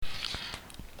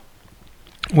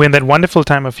We're in that wonderful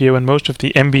time of year when most of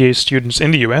the MBA students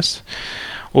in the US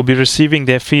will be receiving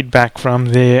their feedback from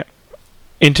their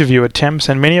interview attempts,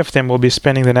 and many of them will be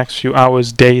spending the next few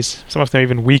hours, days, some of them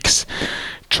even weeks,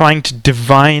 trying to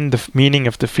divine the meaning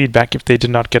of the feedback if they did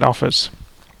not get offers.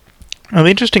 Now, the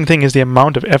interesting thing is the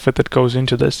amount of effort that goes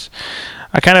into this.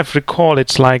 I kind of recall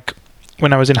it's like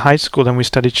when I was in high school and we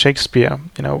studied Shakespeare,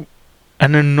 an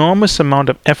enormous amount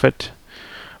of effort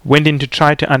went in to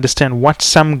try to understand what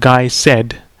some guy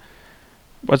said,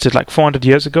 what's it, like 400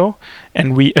 years ago?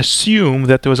 And we assume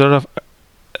that there was a lot of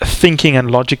thinking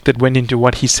and logic that went into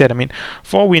what he said. I mean,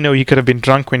 for all we know, he could have been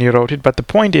drunk when he wrote it, but the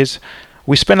point is,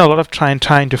 we spend a lot of time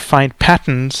trying to find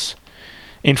patterns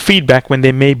in feedback when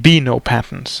there may be no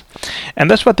patterns. And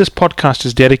that's what this podcast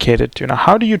is dedicated to. Now,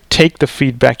 how do you take the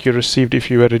feedback you received if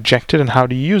you were rejected, and how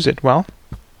do you use it? Well,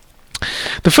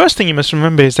 the first thing you must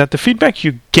remember is that the feedback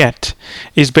you get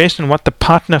is based on what the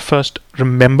partner first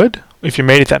remembered, if you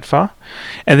made it that far,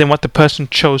 and then what the person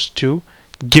chose to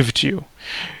give to you.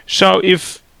 So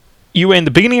if you were in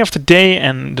the beginning of the day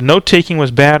and the note-taking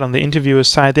was bad on the interviewer's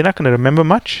side, they're not going to remember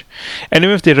much. And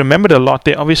even if they remembered a lot,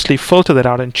 they obviously filter that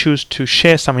out and choose to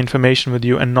share some information with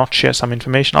you and not share some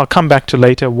information. I'll come back to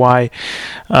later why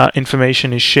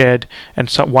information is shared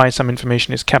and why some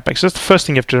information is kept back. So that's the first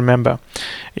thing you have to remember.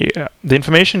 The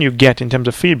information you get in terms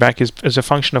of feedback is a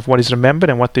function of what is remembered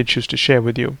and what they choose to share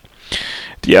with you.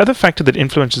 The other factor that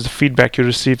influences the feedback you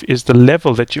receive is the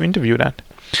level that you interviewed at.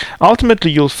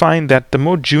 Ultimately, you'll find that the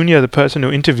more junior the person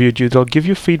who interviewed you, they'll give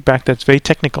you feedback that's very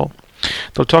technical.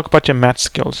 They'll talk about your math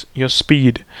skills, your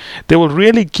speed. They will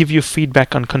really give you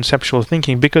feedback on conceptual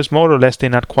thinking because more or less they're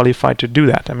not qualified to do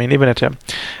that. I mean, even at an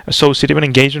associate, even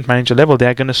engagement manager level,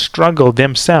 they're going to struggle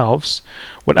themselves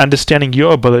with understanding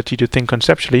your ability to think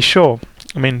conceptually. Sure,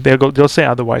 I mean, they'll say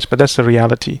otherwise, but that's the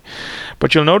reality.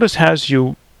 But you'll notice as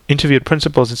you interviewed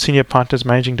principals and senior partners,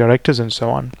 managing directors, and so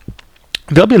on,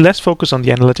 they'll be less focused on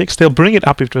the analytics. They'll bring it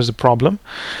up if there's a problem,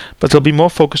 but they'll be more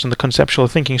focused on the conceptual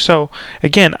thinking. So,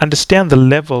 again, understand the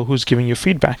level who's giving you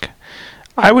feedback.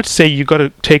 I would say you got to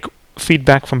take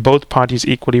feedback from both parties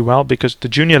equally well because the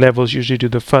junior levels usually do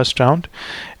the first round,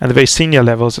 and the very senior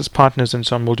levels as partners and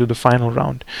so on will do the final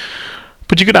round.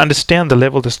 But you got to understand the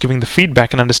level that's giving the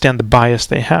feedback and understand the bias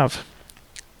they have.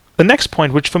 The next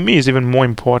point, which for me is even more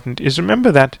important, is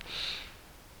remember that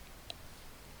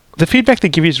the feedback they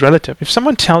give you is relative. If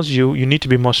someone tells you you need to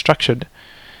be more structured,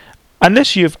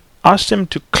 unless you've asked them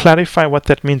to clarify what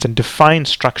that means and define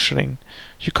structuring,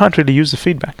 you can't really use the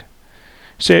feedback.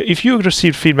 So if you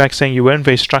received feedback saying you weren't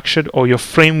very structured or your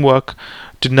framework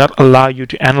did not allow you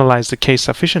to analyze the case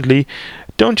sufficiently,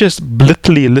 don't just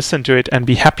blithely listen to it and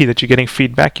be happy that you're getting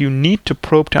feedback. You need to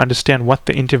probe to understand what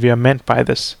the interviewer meant by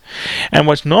this. And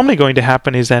what's normally going to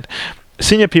happen is that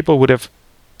senior people would have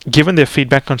given their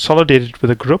feedback, consolidated with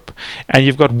a group, and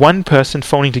you've got one person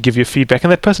phoning to give you feedback,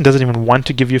 and that person doesn't even want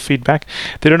to give you feedback.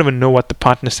 They don't even know what the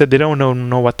partner said. They don't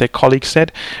know what their colleague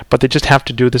said, but they just have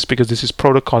to do this because this is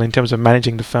protocol in terms of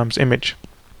managing the firm's image.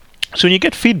 So when you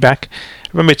get feedback,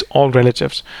 remember it's all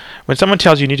relatives. When someone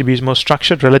tells you need to be more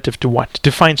structured, relative to what?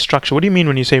 Define structure. What do you mean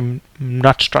when you say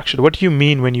not structured? What do you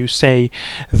mean when you say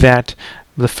that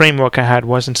the framework I had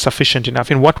wasn't sufficient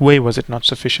enough? In what way was it not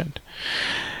sufficient?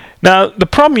 Now, the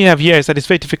problem you have here is that it's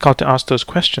very difficult to ask those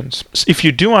questions. If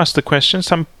you do ask the question,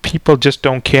 some people just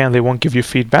don't care and they won't give you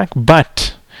feedback.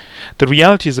 But the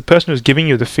reality is the person who's giving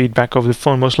you the feedback over the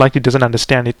phone most likely doesn't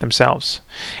understand it themselves.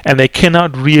 And they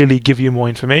cannot really give you more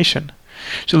information.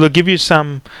 So they'll give you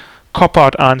some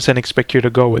cop-out answer and expect you to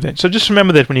go with it. So just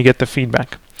remember that when you get the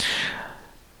feedback.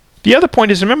 The other point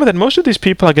is remember that most of these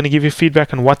people are going to give you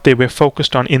feedback on what they were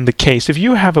focused on in the case. If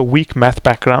you have a weak math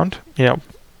background,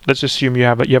 let's assume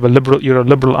you're a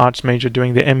liberal arts major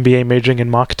doing the MBA majoring in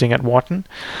marketing at Wharton.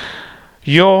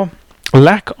 Your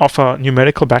lack of a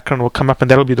numerical background will come up and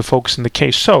that'll be the focus in the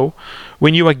case. So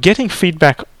when you are getting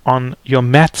feedback on your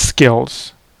math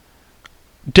skills,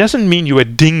 doesn't mean you were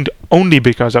dinged only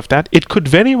because of that. It could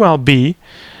very well be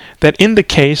that in the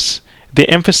case they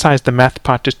emphasized the math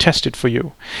part to test it for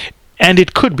you. And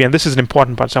it could be, and this is an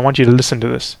important part, so I want you to listen to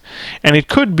this. And it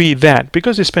could be that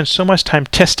because they spent so much time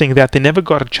testing that, they never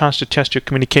got a chance to test your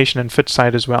communication and fit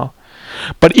side as well.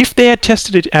 But if they had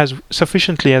tested it as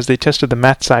sufficiently as they tested the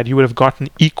math side, you would have gotten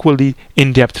equally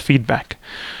in-depth feedback.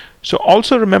 So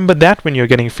also remember that when you're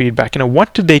getting feedback.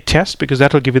 What did they test? Because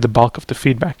that will give you the bulk of the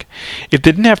feedback. If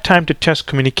they didn't have time to test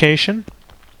communication,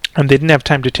 and they didn't have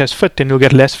time to test fit, then you'll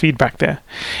get less feedback there.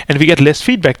 And if you get less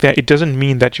feedback there, it doesn't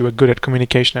mean that you are good at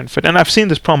communication and fit. And I've seen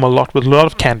this problem a lot with a lot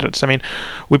of candidates. I mean,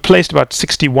 we placed about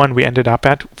 61 we ended up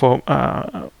at for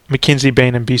McKinsey,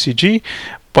 Bain, and BCG.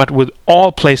 but with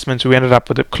all placements, we ended up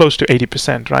with close to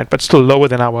 80%, right? But still lower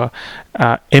than our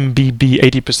MBB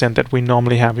 80% that we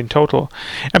normally have in total.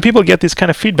 And people get this kind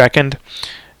of feedback, and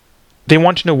they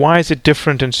want to know why is it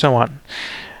different and so on.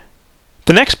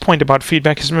 The next point about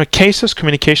feedback is, remember, cases,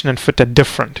 communication, and fit are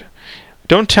different.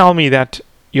 Don't tell me that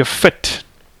you're fit.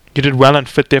 You did well and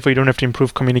fit, therefore you don't have to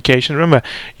improve communication. Remember,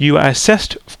 you are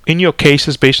assessed in your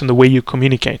cases based on the way you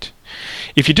communicate.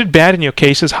 If you did bad in your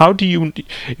cases,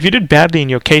 if you did badly in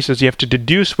your cases, you have to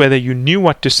deduce whether you knew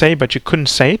what to say but you couldn't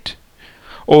say it,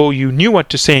 or you knew what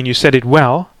to say and you said it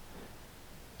well.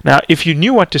 Now, if you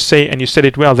knew what to say and you said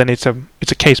it well, then it's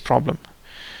a case problem.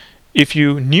 If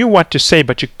you knew what to say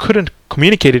but you couldn't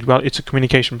communicate it well, it's a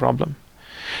communication problem.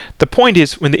 The point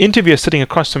is, when the interviewer is sitting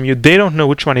across from you, they don't know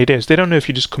which one it is. They don't know if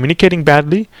you're just communicating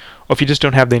badly or if you just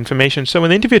don't have the information. So when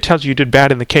the interviewer tells you did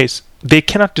bad in the case, they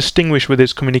cannot distinguish whether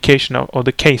it's communication or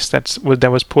the case that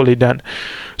was poorly done.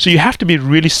 So you have to be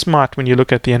really smart when you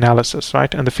look at the analysis,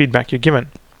 right, and the feedback you're given.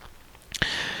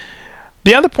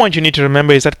 The other point you need to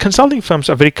remember is that consulting firms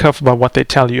are very careful about what they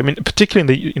tell you. I mean,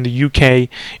 particularly in the UK,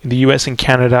 in the US, and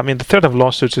Canada, I mean, the threat of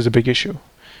lawsuits is a big issue.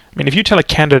 I mean, if you tell a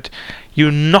candidate,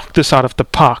 you knock this out of the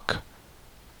park,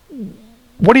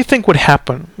 what do you think would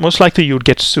happen? Most likely you would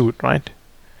get sued, right?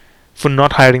 For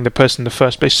not hiring the person in the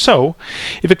first place. So,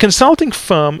 if a consulting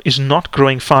firm is not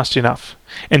growing fast enough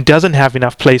and doesn't have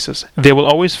enough places, they will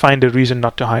always find a reason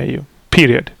not to hire you.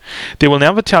 Period. They will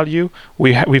never tell you,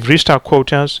 we've reached our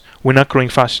quotas, we're not growing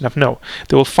fast enough. No.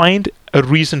 They will find a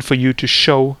reason for you to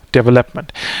show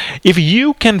development. If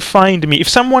you can find me, if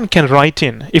someone can write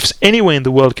in, if anyone in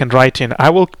the world can write in, I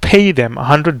will pay them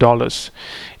 $100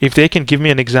 if they can give me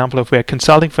an example of where a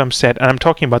consulting firm said, and I'm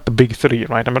talking about the big three,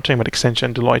 right? I'm not talking about Accenture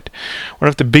and Deloitte. One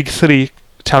of the big three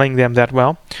telling them that,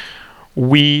 well,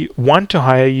 we want to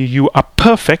hire you, you are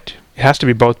perfect. It has to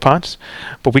be both parts,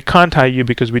 but we can't hire you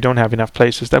because we don't have enough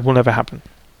places. That will never happen.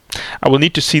 I will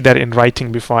need to see that in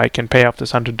writing before I can pay off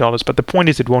this $100, but the point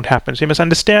is it won't happen. So you must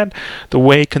understand the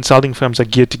way consulting firms are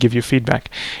geared to give you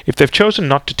feedback. If they've chosen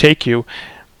not to take you,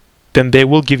 then they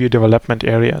will give you development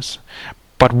areas.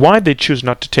 But why they choose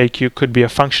not to take you could be a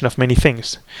function of many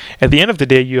things. At the end of the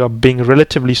day, you are being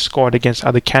relatively scored against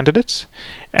other candidates,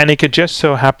 and it could just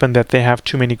so happen that they have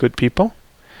too many good people,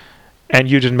 and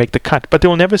you didn't make the cut. But they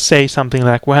will never say something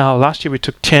like, well, last year we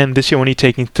took 10, this year we're only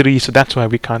taking 3, so that's why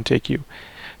we can't take you.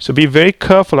 So be very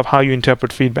careful of how you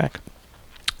interpret feedback.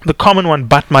 The common one,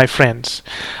 but my friends.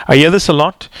 I hear this a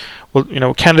lot.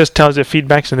 Well, candidates tell us their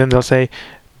feedbacks and then they'll say,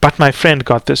 but my friend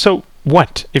got this. So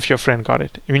what if your friend got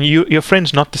it? I mean, your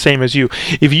friend's not the same as you.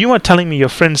 If you are telling me your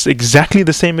friend's exactly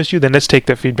the same as you, then let's take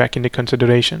their feedback into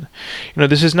consideration.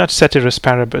 This is not ceteris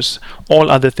paribus.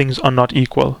 All other things are not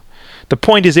equal. The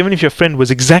point is, even if your friend was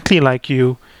exactly like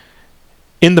you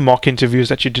in the mock interviews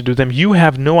that you did with them, you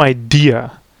have no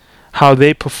idea how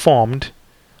they performed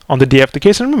on the day of the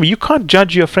case. And remember, you can't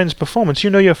judge your friend's performance. You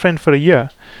know your friend for a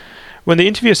year. When the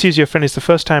interviewer sees your friend, it's the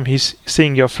first time he's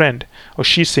seeing your friend or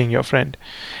she's seeing your friend.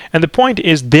 And the point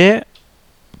is, their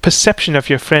perception of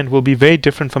your friend will be very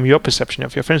different from your perception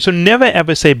of your friend. So never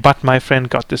ever say, but my friend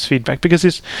got this feedback,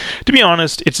 because to be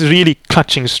honest, it's really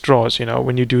clutching straws,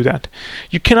 when you do that.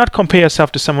 You cannot compare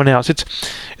yourself to someone else. It's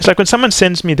like when someone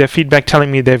sends me their feedback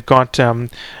telling me they've got,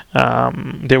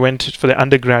 they went for their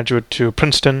undergraduate to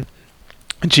Princeton,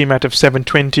 GMAT of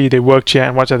 720, they worked here,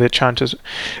 and what are their chances?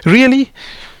 Really?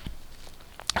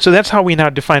 So that's how we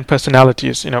now define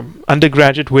personalities,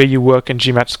 undergraduate, where you work, and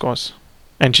GMAT scores,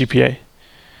 and GPA.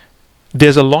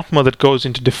 There's a lot more that goes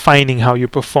into defining how you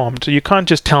performed. So you can't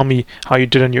just tell me how you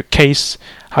did on your case,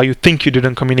 how you think you did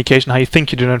on communication, how you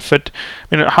think you did on fit.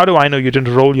 How do I know you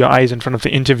didn't roll your eyes in front of the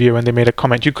interviewer when they made a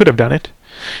comment? You could have done it.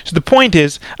 So the point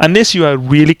is, unless you are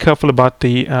really careful about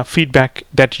the feedback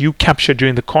that you capture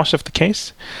during the course of the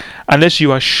case, unless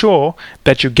you are sure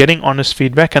that you're getting honest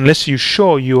feedback, unless you're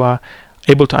sure you are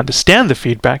able to understand the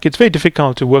feedback, it's very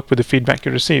difficult to work with the feedback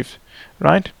you receive,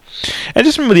 right? And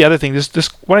just remember the other thing,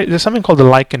 there's something called the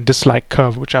like and dislike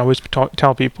curve, which I always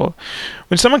tell people.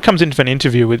 When someone comes into an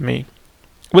interview with me,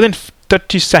 within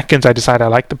 30 seconds I decide I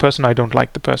like the person, I don't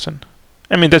like the person.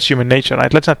 I mean, that's human nature,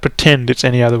 right? Let's not pretend it's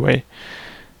any other way.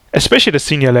 Especially at a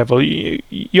senior level, you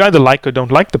either like or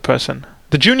don't like the person.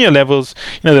 The junior levels,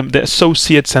 the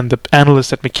associates and the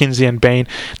analysts at McKinsey and Bain,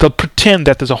 they'll pretend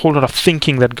that there's a whole lot of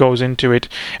thinking that goes into it,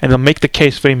 and they'll make the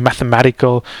case very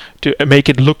mathematical to make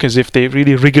it look as if they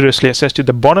really rigorously assessed it.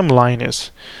 The bottom line is,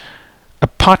 a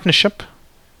partnership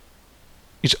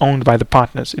is owned by the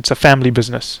partners. It's a family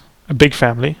business, a big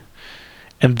family,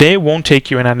 and they won't take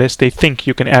you in unless they think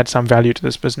you can add some value to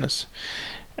this business.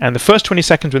 And the first 20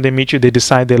 seconds when they meet you, they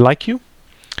decide they like you.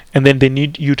 and then they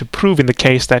need you to prove in the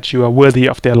case that you are worthy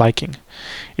of their liking.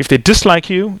 If they dislike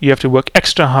you, you have to work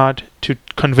extra hard to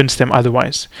convince them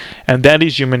otherwise. And that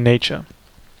is human nature.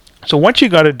 So what you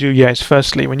got to do here is,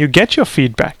 firstly, when you get your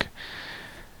feedback,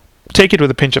 take it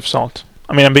with a pinch of salt.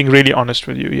 I mean, I'm being really honest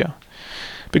with you here.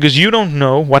 Because you don't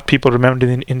know what people remembered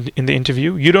in the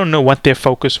interview. You don't know what their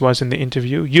focus was in the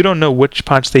interview. You don't know which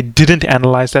parts they didn't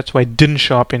analyze. That's why it didn't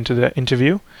show up into the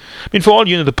interview. I mean, for all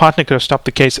you know, the partner could have stopped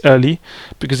the case early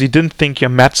because he didn't think your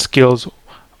math skills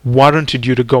warranted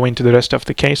you to go into the rest of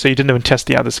the case, so you didn't even test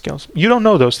the other skills. You don't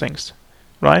know those things,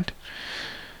 right?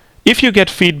 If you get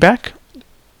feedback,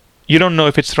 you don't know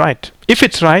if it's right. If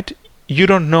it's right, you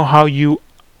don't know how you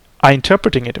are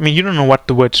interpreting it. I mean, you don't know what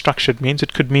the word structured means.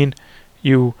 It could mean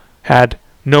you had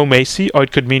no Macy, or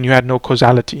it could mean you had no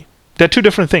causality. They're two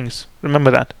different things.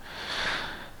 Remember that.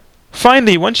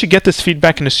 Finally, once you get this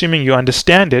feedback, and assuming you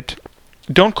understand it,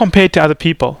 don't compare it to other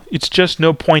people. It's just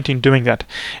no point in doing that.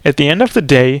 At the end of the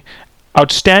day,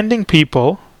 outstanding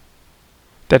people,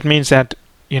 that means that,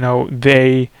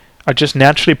 they are just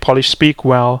naturally polished, speak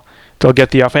well, they'll get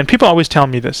the offer. And people always tell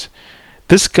me this.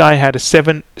 This guy had a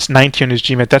 790 on his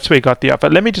GMAT. That's where he got the offer.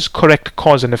 Let me just correct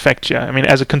cause and effect here. I mean,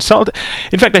 as a consultant,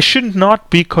 in fact, I should not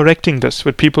be correcting this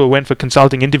with people who went for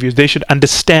consulting interviews. They should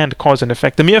understand cause and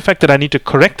effect. The mere fact that I need to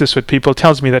correct this with people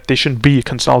tells me that they shouldn't be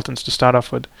consultants to start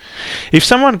off with. If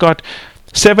someone got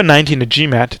 790 in a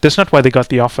GMAT, that's not why they got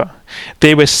the offer.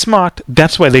 They were smart,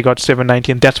 that's why they got 790,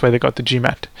 and that's why they got the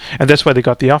GMAT. And that's why they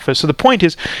got the offer. So the point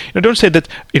is, don't say that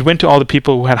it went to all the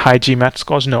people who had high GMAT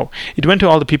scores. No. It went to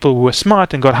all the people who were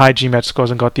smart and got high GMAT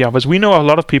scores and got the offers. We know a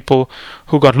lot of people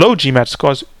who got low GMAT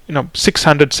scores,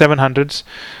 600, 700s.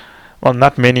 Well,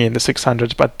 not many in the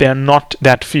 600s, but they're not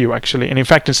that few, actually. And in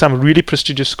fact, in some really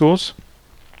prestigious schools,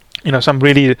 some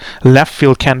really left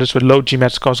field candidates with low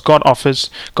GMAT scores got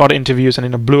offers, got interviews,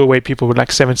 and blew away people with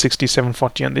like 760,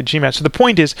 740 on their GMAT. So the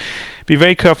point is, be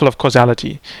very careful of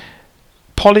causality.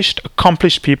 Polished,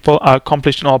 accomplished people are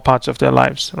accomplished in all parts of their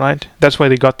lives, right? That's why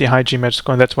they got the high GMAT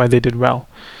score, and that's why they did well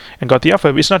and got the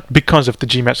offer. It's not because of the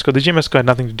GMAT score. The GMAT score had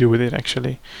nothing to do with it,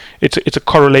 actually. It's a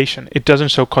correlation. It doesn't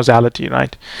show causality,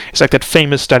 right? It's like that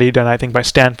famous study done, I think, by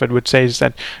Stanford, which says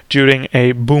that during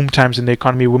a boom times in the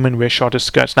economy, women wear shorter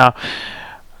skirts. Now,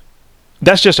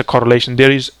 that's just a correlation.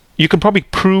 You can probably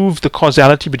prove the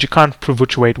causality, but you can't prove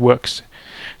which way it works.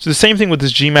 So the same thing with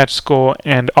this GMAT score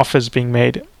and offers being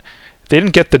made. They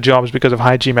didn't get the jobs because of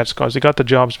high GMAT scores. They got the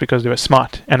jobs because they were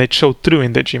smart, and it showed through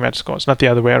in their GMAT scores, not the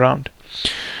other way around.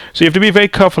 So you have to be very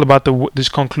careful about these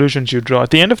conclusions you draw.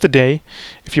 At the end of the day,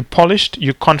 if you're polished,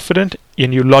 you're confident,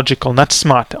 and you're logical, not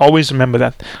smart. Always remember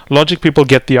that. Logic people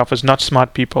get the offers, not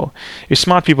smart people. If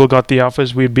smart people got the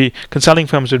offers, consulting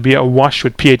firms would be awash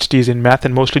with PhDs in math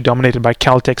and mostly dominated by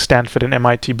Caltech, Stanford, and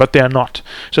MIT, but they are not.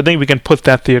 So I think we can put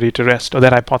that theory to rest, or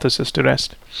that hypothesis to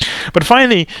rest. But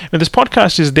finally, this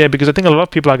podcast is there because I think a lot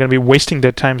of people are going to be wasting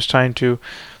their time trying to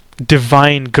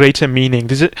divine greater meaning.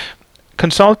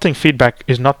 Consulting feedback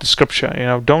is not the scripture.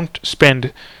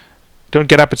 Don't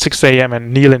get up at 6 a.m.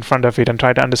 and kneel in front of it and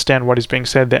try to understand what is being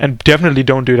said there. And definitely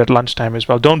don't do it at lunchtime as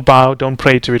well. Don't bow, don't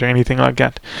pray to it or anything like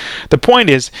that. The point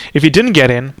is, if you didn't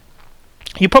get in,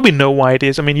 you probably know why it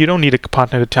is. I mean, you don't need a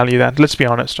partner to tell you that. Let's be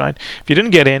honest, right? If you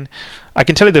didn't get in, I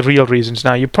can tell you the real reasons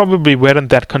now. You probably weren't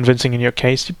that convincing in your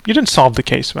case. You didn't solve the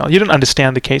case well. You didn't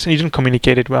understand the case, and you didn't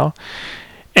communicate it well.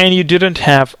 And you didn't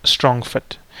have strong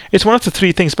fit. It's one of the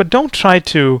three things, but don't try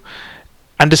to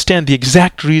understand the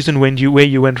exact reason where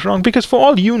you went wrong, because for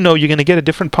all you know, you're going to get a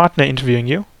different partner interviewing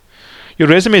you. Your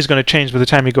resume is going to change by the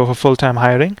time you go for full-time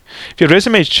hiring. If your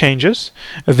resume changes,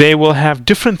 they will have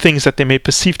different things that they may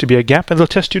perceive to be a gap, and they'll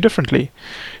test you differently.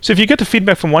 So if you get the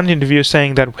feedback from one interviewer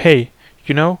saying that, hey,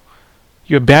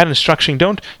 you're bad in structuring,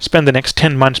 don't spend the next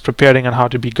 10 months preparing on how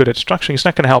to be good at structuring. It's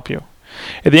not going to help you.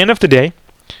 At the end of the day,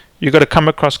 you've got to come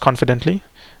across confidently.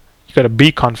 You've got to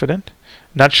be confident,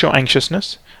 not show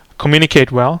anxiousness, communicate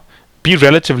well, be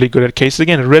relatively good at cases.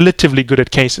 Again, relatively good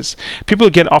at cases. People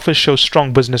who get offers show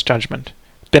strong business judgment.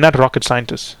 They're not rocket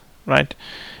scientists, right?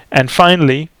 And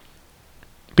finally,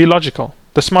 be logical.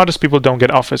 The smartest people don't get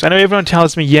offers. I know everyone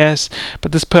tells me, yes,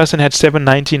 but this person had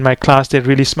 790 in my class, they're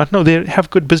really smart. No, they have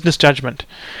good business judgment.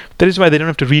 That is why they don't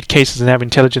have to read cases and have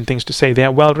intelligent things to say. They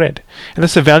are well-read. And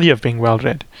that's the value of being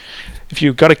well-read. If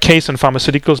you've got a case on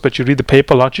pharmaceuticals, but you read the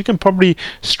paper a lot, you can probably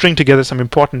string together some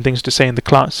important things to say in the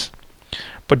class.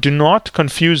 But do not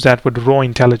confuse that with raw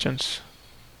intelligence.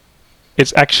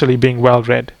 It's actually being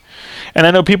well-read. And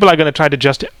I know people are going to try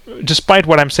to despite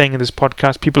what I'm saying in this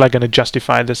podcast, people are going to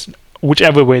justify this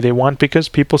whichever way they want, because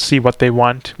people see what they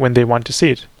want when they want to see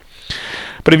it.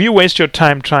 But if you waste your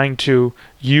time trying to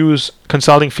use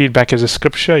consulting feedback as a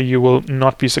scripture, you will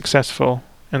not be successful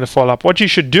in the follow-up. What you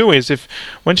should do is, if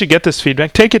once you get this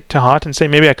feedback, take it to heart and say,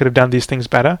 maybe I could have done these things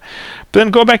better. But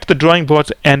then go back to the drawing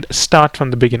board and start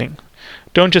from the beginning.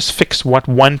 Don't just fix what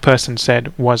one person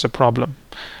said was a problem.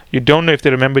 You don't know if they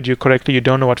remembered you correctly. You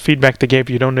don't know what feedback they gave.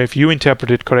 You don't know if you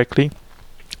interpreted it correctly.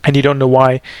 And you don't know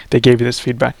why they gave you this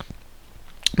feedback.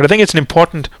 But I think it's an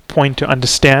important point to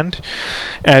understand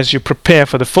as you prepare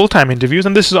for the full-time interviews.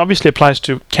 And this obviously applies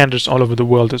to candidates all over the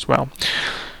world as well.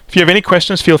 If you have any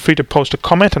questions, feel free to post a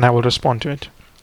comment and I will respond to it.